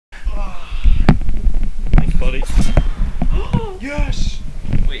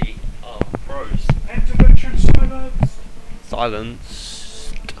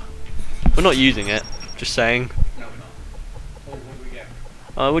Silenced. We're not using it, just saying. No, we're not. Oh, what do we get?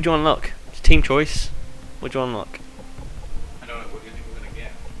 What do you unlock? It's team choice. What do you unlock? I don't know, what do you think we're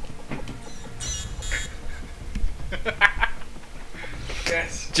gonna get?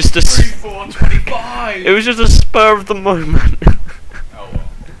 Yes. Just a 3, 4, 25! It was just a spur of the moment. Oh well.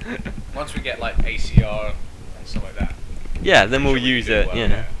 Once we get like ACR and stuff like that. Yeah, then we'll sure we use do it, well, you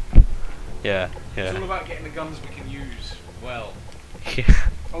know. Yeah, It's all yeah. about getting the guns we can use well. Yeah.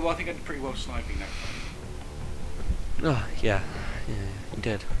 Although I think I did pretty well sniping that time. Oh, yeah. Yeah, you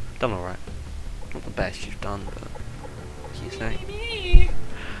did. Done alright. Not the best you've done, but what do you say?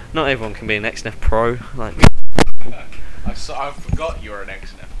 Not everyone can be an XNF pro, like me. I forgot you're an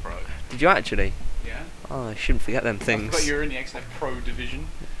XNF pro. Did you actually? Yeah? Oh, I shouldn't forget them I things. forgot you're in the XNF pro division.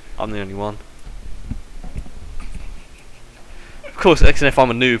 I'm the only one. Of course, XNF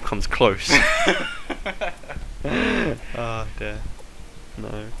I'm a noob comes close. Oh dear.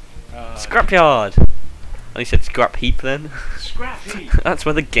 No. Scrapyard! And he said scrap heap then. Scrap heap! That's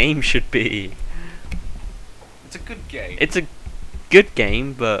where the game should be. It's a good game. It's a good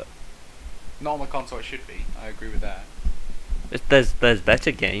game, but Not on the console it should be. I agree with that. there's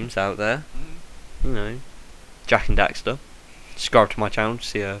better games out there. You know, Jack and Daxter. Subscribe to my channel to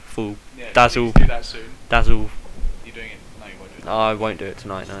see a full Yeah, Dazzle. please do that soon. Dazzle. You're doing it. No, you won't do it. I won't do it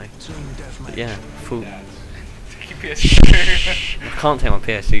tonight, no. But yeah, full. Dads. Take your PS2. I can't take my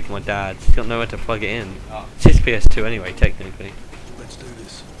PS2 to my dad's. He's got nowhere to plug it in. Oh. It's his PS2 anyway, technically. Let's do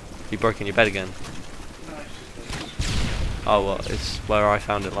this. You broke in your bed again. Oh, well, it's where I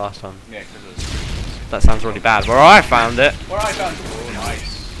found it last time. Yeah, because That sounds really bad. Where I found it. where I found it. Oh,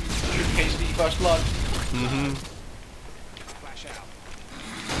 nice. Shoot HD first blood. Mhm. Flash out.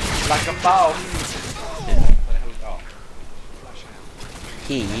 Like a bow. Oh. Flash out.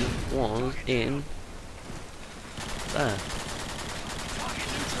 He was in there.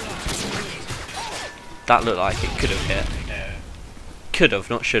 That looked like it could have hit. Yeah. Could have,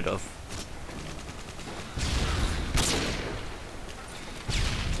 not should have.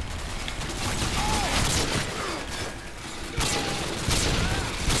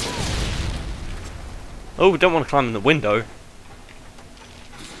 Oh, we don't want to climb in the window.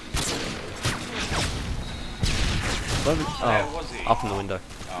 Where was, Where was he? up in the window.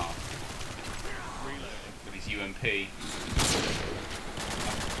 Oh. Reloading with his UMP.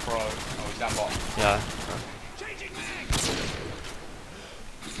 Pro. Oh, he's down bottom. Yeah.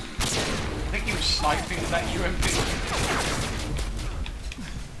 I think he was sniping with that UMP.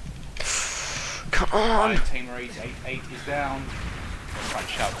 Come on! Right, Tamer 888 is down. Let's try and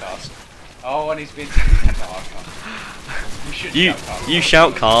shoutcast. Oh, and he's been. No, I can't. You should shoutcast. You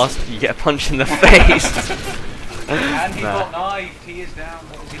shoutcast, you get a punch in the face. And he Nah. got knifed. He is down.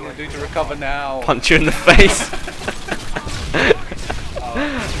 What is he going to do to recover now? Punch you in the face.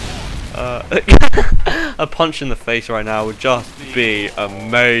 A punch in the face right now would just be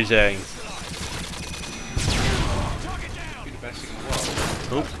amazing. Be the best thing in the world.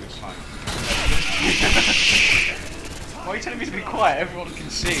 Oh. That's a good sign. Why are you telling me to be quiet? Everyone can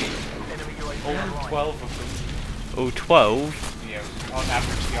see. All 12 of them. Oh, 12? Yeah, on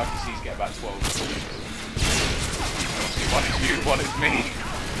average the RTCs get about 12. One is you, one is me.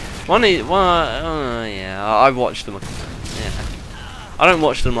 Yeah, I've watched them. Yeah. I don't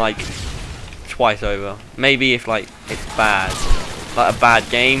watch them like twice over. Maybe if like it's bad, like a bad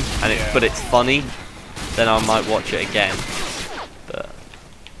game, and but it's funny, then I might watch it again. But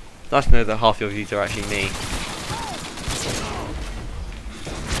it's nice to know that half your views are actually me.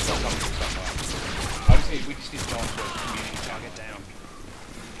 Obviously, we just need to go on to a community target down.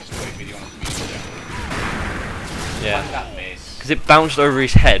 Just play a video on a community channel. Why did Yeah. that miss? Because it bounced over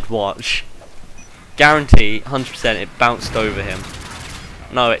his head. Watch. Guarantee, 100%, it bounced over him.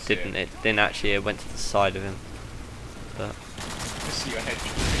 No, it didn't. It didn't actually. It went to the side of him. But Just see your head.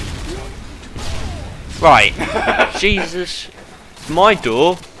 right. Jesus. It's my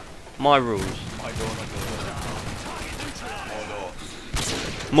door. My rules. My door, my door.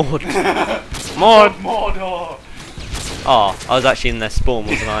 Mod. Mordor. Mod. Mordor. Oh, I was actually in their spawn,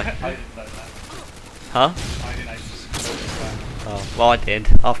 wasn't I? I didn't know that. Huh? I didn't actually notice that. Oh, well I did.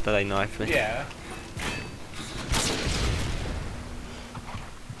 After they knifed me. Yeah.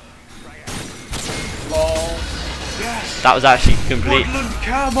 Oh. Yes. That was actually complete. Woodland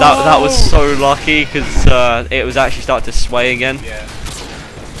camo. That was so lucky because it was actually starting to sway again. Yeah.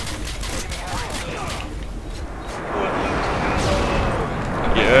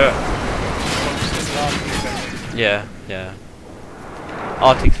 Yeah. Yeah, yeah.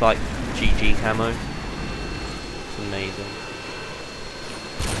 Arctic's like GG camo. It's amazing.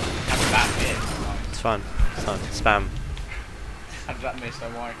 It's fun. It's fun. Spam. How did that miss?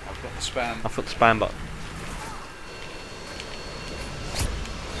 Don't worry. I've got the spam. I've got the spam button.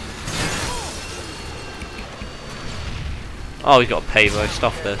 Oh, he's got a payload.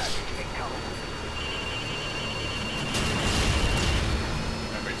 Stuff this.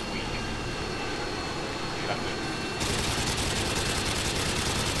 Remember, it's weak. You have to.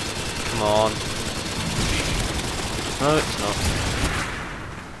 Come on. No, it's not.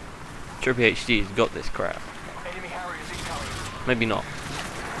 Triple HD's got this crap. Enemy Harriers incoming. Maybe not.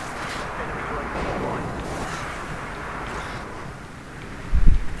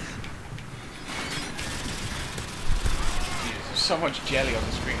 Jesus, there's so much jelly on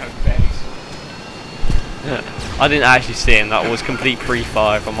the screen. I barely saw. I didn't actually see him. That was complete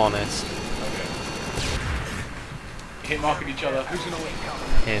pre-fire, if I'm honest. Okay. Hit marking each other. Who's gonna win?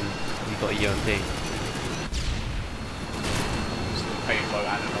 Him. He got a UMP. Still payload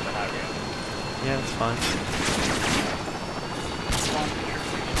and another Harrier. Yeah, that's fine.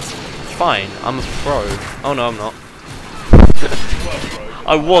 It's fine. I'm a pro. Oh no, I'm not.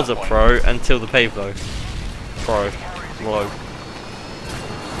 I was a pro until the payload. Pro. Low.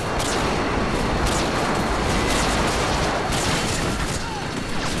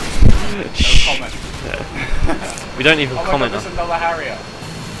 No comment. We don't even Oh my comment God, on. there's another Harrier.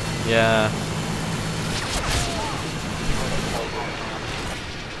 Yeah.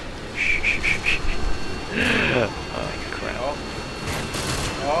 Oh crap. Oh.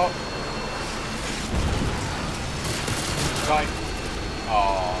 Oh. Guy.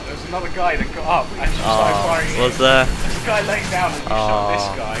 Oh, there's another guy that got up and just started firing Was in. there? There's a guy laying down and you shot this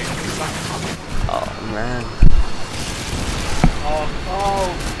guy. And he's like, Oh man. oh.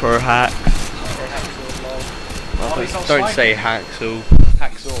 Pro hacks. Oh, he's not Don't say sniping. hacksaw.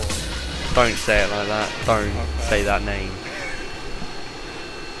 Hacksaw. Don't say it like that. Don't Okay. say that name.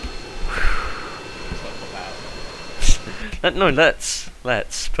 No, let's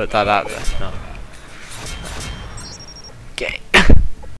put that out there. No. Get.